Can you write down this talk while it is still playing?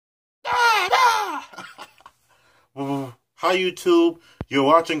Hi YouTube, you're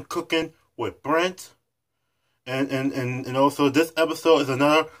watching Cooking with Brent, and also this episode is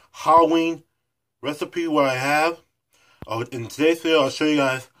another Halloween recipe where I have. In today's video, I'll show you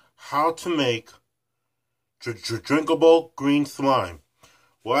guys how to make drinkable green slime.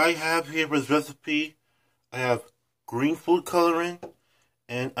 What I have here for this recipe, I have green food coloring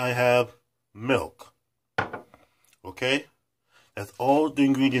and I have milk. Okay, that's all the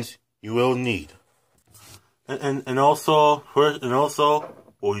ingredients you will need. And also, what you're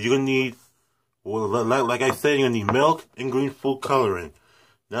gonna need, like I said, you're gonna need milk and green food coloring.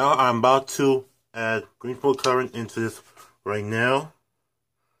 Now I'm about to add green food coloring into this right now.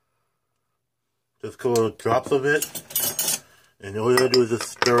 Just a couple of drops of it, and all you gotta do is just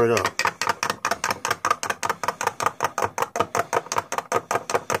stir it up.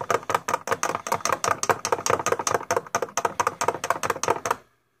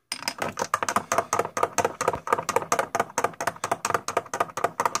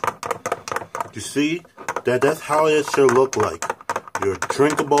 You see, that's how it should look like. Your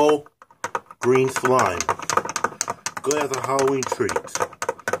drinkable green slime. Good as a Halloween treat.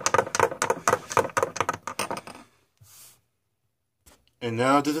 And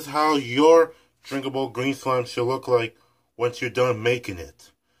now this is how your drinkable green slime should look like once you're done making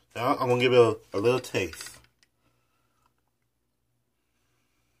it. Now I'm going to give it a little taste.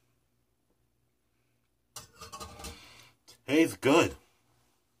 Tastes good.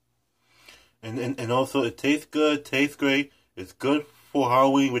 And also it tastes good, tastes great. It's good for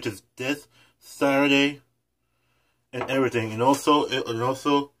Halloween, which is this Saturday, and everything. And also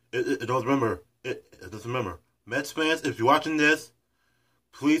remember, Mets fans, if you're watching this,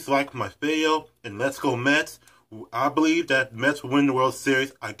 please like my video and let's go Mets. I believe that Mets will win the World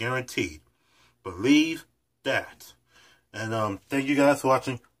Series. I guarantee. Believe that. And thank you guys for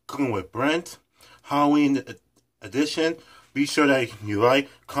watching Cooking with Brent, Halloween edition. Be sure that you like,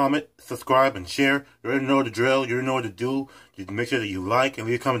 comment, subscribe, and share. You already know the drill. You already know what to do. You make sure that you like and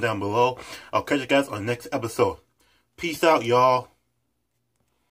leave a comment down below. I'll catch you guys on the next episode. Peace out, y'all.